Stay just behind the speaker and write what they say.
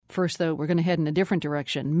First, though, we're going to head in a different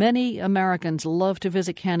direction. Many Americans love to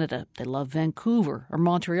visit Canada. They love Vancouver or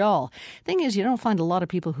Montreal. Thing is, you don't find a lot of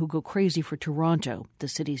people who go crazy for Toronto. The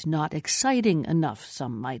city's not exciting enough,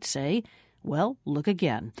 some might say. Well, look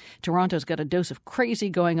again. Toronto's got a dose of crazy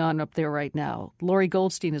going on up there right now. Lorrie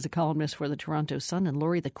Goldstein is a columnist for the Toronto Sun. And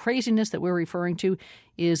Lorrie, the craziness that we're referring to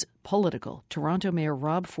is political. Toronto Mayor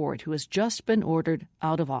Rob Ford, who has just been ordered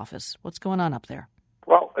out of office. What's going on up there?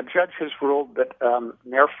 Well, a judge has ruled that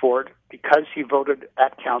Mayor Ford, because he voted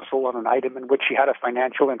at council on an item in which he had a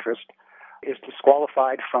financial interest, is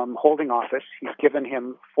disqualified from holding office. He's given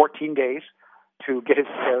him 14 days to get his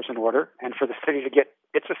affairs in order and for the city to get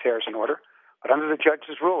its affairs in order. But under the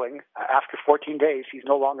judge's ruling, after 14 days, he's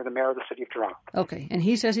no longer the mayor of the city of Toronto. Okay, and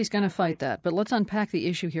he says he's going to fight that. But let's unpack the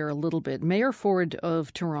issue here a little bit. Mayor Ford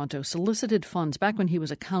of Toronto solicited funds back when he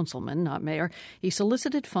was a councilman, not mayor. He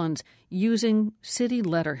solicited funds using city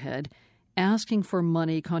letterhead, asking for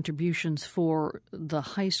money contributions for the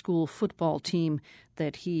high school football team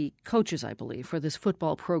that he coaches, I believe, for this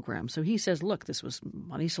football program. So he says, look, this was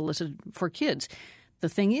money solicited for kids. The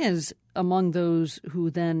thing is, among those who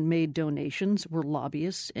then made donations were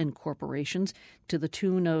lobbyists and corporations to the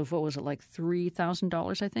tune of, what was it, like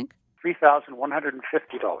 $3,000, I think? $3,150.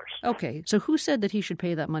 Okay, so who said that he should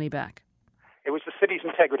pay that money back? It was the city's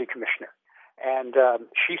integrity commissioner. And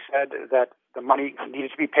she said that the money needed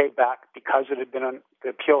to be paid back because it had been the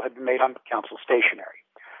appeal had been made on council stationery.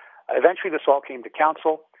 Eventually, this all came to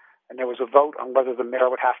council. And there was a vote on whether the mayor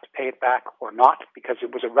would have to pay it back or not, because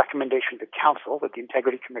it was a recommendation to council that the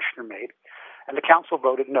integrity commissioner made. And the council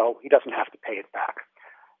voted no, he doesn't have to pay it back.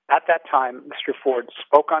 At that time, Mr. Ford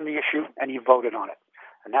spoke on the issue and he voted on it.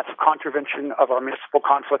 And that's a contravention of our Municipal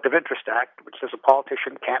Conflict of Interest Act, which says a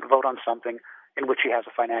politician can't vote on something in which he has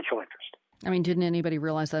a financial interest. I mean, didn't anybody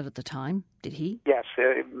realize that at the time? Did he? Yes.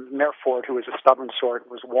 Mayor Ford, who is a stubborn sort,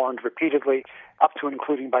 was warned repeatedly, up to and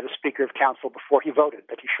including by the Speaker of Council before he voted,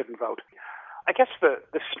 that he shouldn't vote. I guess the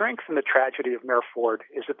strength and the tragedy of Mayor Ford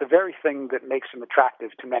is that the very thing that makes him attractive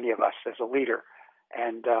to many of us as a leader,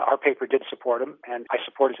 and our paper did support him, and I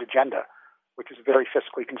support his agenda, which is very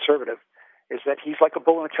fiscally conservative, is that he's like a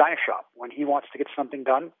bull in a china shop. When he wants to get something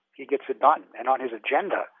done, he gets it done. And on his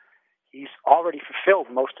agenda, he's already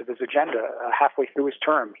fulfilled most of his agenda halfway through his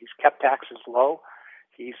term. He's kept taxes low.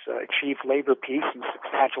 He's achieved labor peace and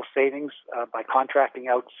substantial savings by contracting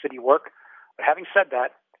out city work. But having said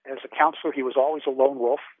that, as a councillor, he was always a lone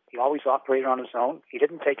wolf. He always operated on his own. He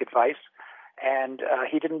didn't take advice. And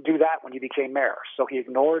he didn't do that when he became mayor. So he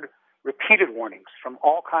ignored repeated warnings from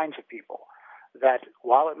all kinds of people that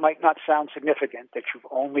while it might not sound significant, that you've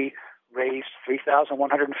only raised $3,150.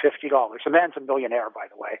 The man's a millionaire, by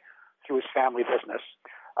the way, through his family business.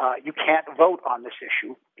 You can't vote on this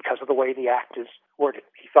issue because of the way the act is worded.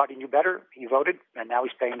 He thought he knew better, he voted, and now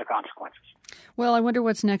he's paying the consequences. Well, I wonder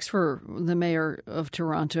what's next for the mayor of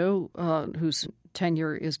Toronto, whose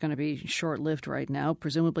tenure is going to be short-lived right now.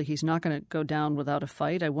 Presumably he's not going to go down without a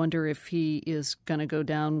fight. I wonder if he is going to go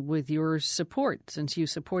down with your support, since you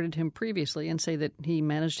supported him previously, and say that he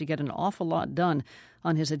managed to get an awful lot done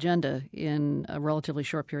on his agenda in a relatively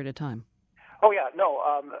short period of time. Oh, yeah, no.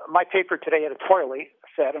 My paper today editorially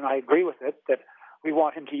said, and I agree with it, that we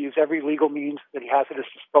want him to use every legal means that he has at his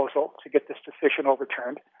disposal to get this decision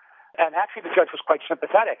overturned. And actually, the judge was quite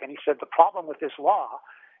sympathetic, and he said the problem with this law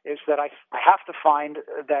is that I have to find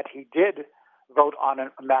that he did vote on a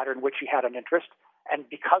matter in which he had an interest, and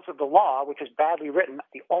because of the law, which is badly written,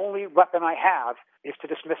 the only weapon I have is to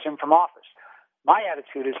dismiss him from office. My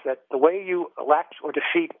attitude is that the way you elect or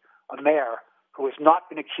defeat a mayor who has not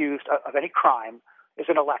been accused of any crime is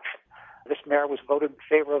an election. This mayor was voted in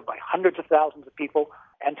favor of by hundreds of thousands of people,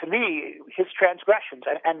 and to me, his transgressions,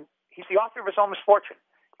 and he's the author of his own misfortune.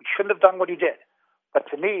 He shouldn't have done what he did. But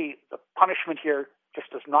to me, the punishment here just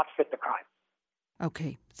does not fit the crime.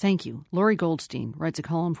 Okay, thank you. Lorrie Goldstein writes a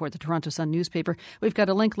column for the Toronto Sun newspaper. We've got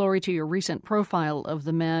a link, Lorrie, to your recent profile of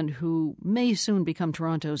the man who may soon become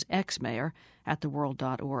Toronto's ex-mayor at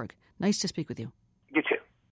theworld.org. Nice to speak with you.